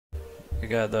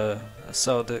got the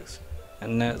Celtics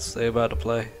and Nets. They about to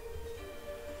play.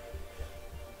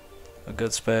 A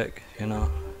good spec, you know.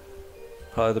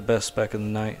 Probably the best spec of the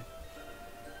night.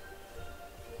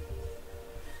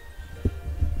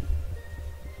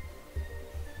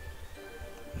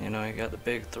 You know, you got the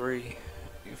big three.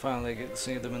 You finally get to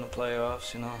see them in the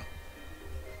playoffs, you know.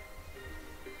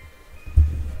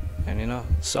 And you know,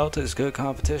 Celtics good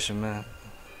competition, man.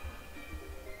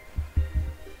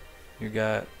 You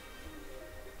got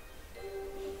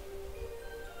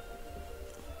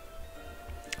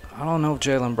I don't know if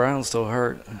Jaylen Brown's still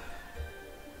hurt.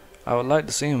 I would like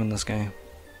to see him in this game.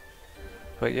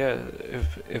 But yeah,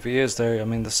 if he is there, I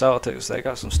mean the Celtics, they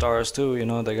got some stars too, you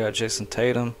know, they got Jason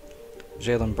Tatum,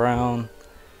 Jaylen Brown,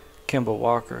 Kemba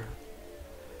Walker.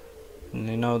 And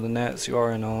you know the Nets, you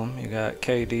already know them. You got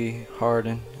KD,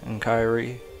 Harden, and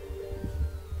Kyrie.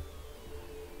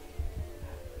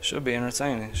 Should be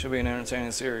entertaining. Should be an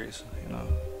entertaining series, you know.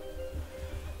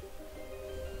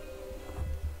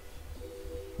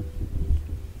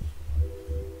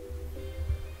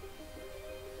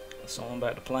 So I'm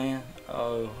back to playing.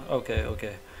 Oh,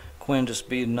 okay. Quinn just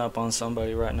beating up on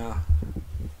somebody right now.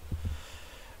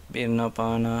 Beating up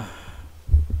on an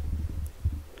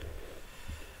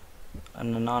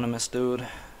anonymous dude.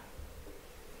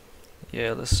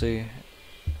 Yeah, let's see.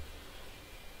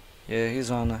 Yeah, he's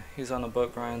on the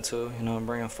book grind too. You know,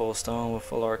 bringing full stone with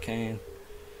full arcane.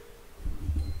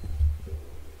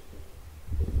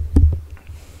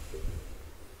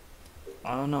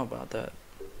 I don't know about that.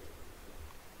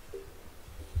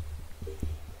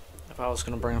 If I was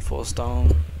gonna bring full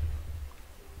stone,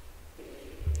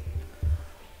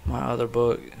 my other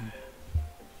book,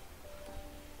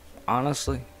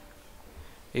 honestly,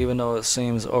 even though it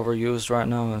seems overused right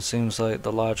now, it seems like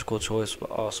the logical choice would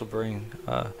also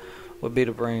would be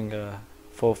to bring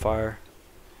full fire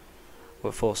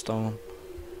with full stone.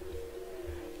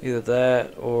 Either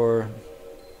that or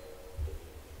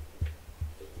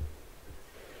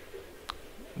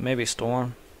maybe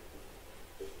storm,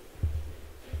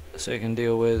 so you can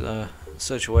deal with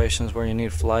situations where you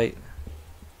need flight.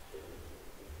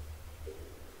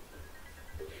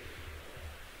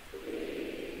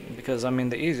 Because I mean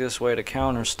the easiest way to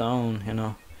counter stone, you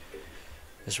know,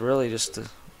 is really just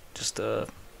to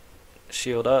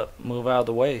shield up, move out of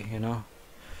the way, you know.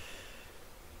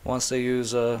 Once they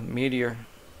use a meteor,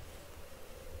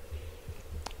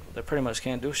 they pretty much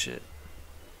can't do shit.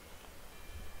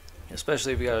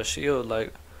 Especially if you got a shield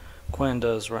like Quinn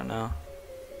does right now.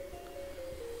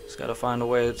 Just gotta find a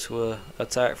way to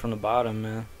attack from the bottom,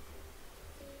 man.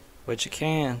 Which you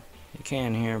can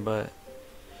here, but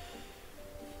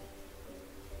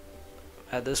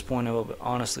at this point it will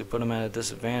honestly put him at a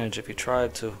disadvantage if he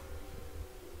tried to.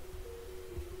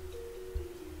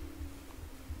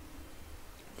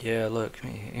 Yeah, look,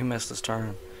 he missed his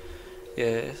turn.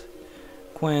 Yeah,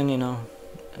 Quinn, you know,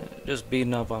 just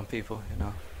beating up on people, you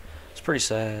know. It's pretty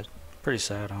sad. Pretty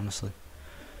sad, honestly.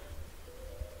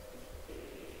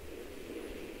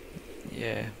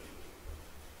 Yeah.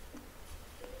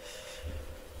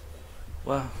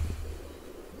 Well.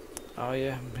 Oh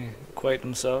yeah, he equated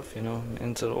himself, you know,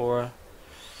 into the aura.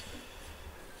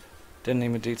 Didn't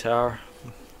even D-tower,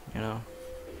 you know.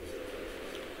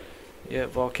 Yeah,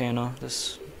 Volcano.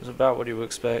 This is about what you would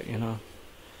expect, you know.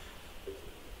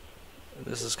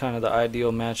 This is kind of the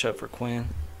ideal matchup for Quinn.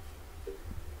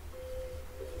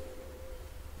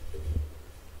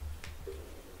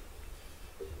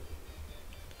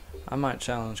 I might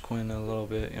challenge Quinn a little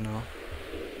bit, you know.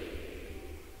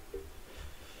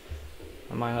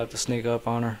 I might have to sneak up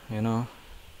on her, you know.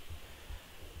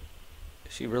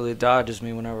 She really dodges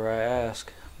me whenever I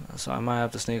ask, so I might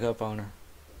have to sneak up on her.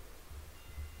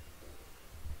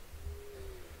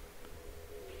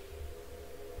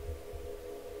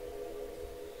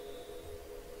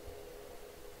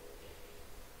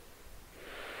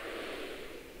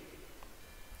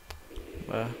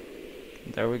 Well,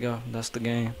 there we go. That's the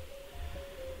game.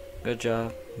 Good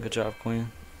job,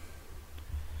 Queen.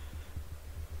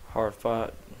 Hard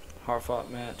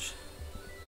fought match.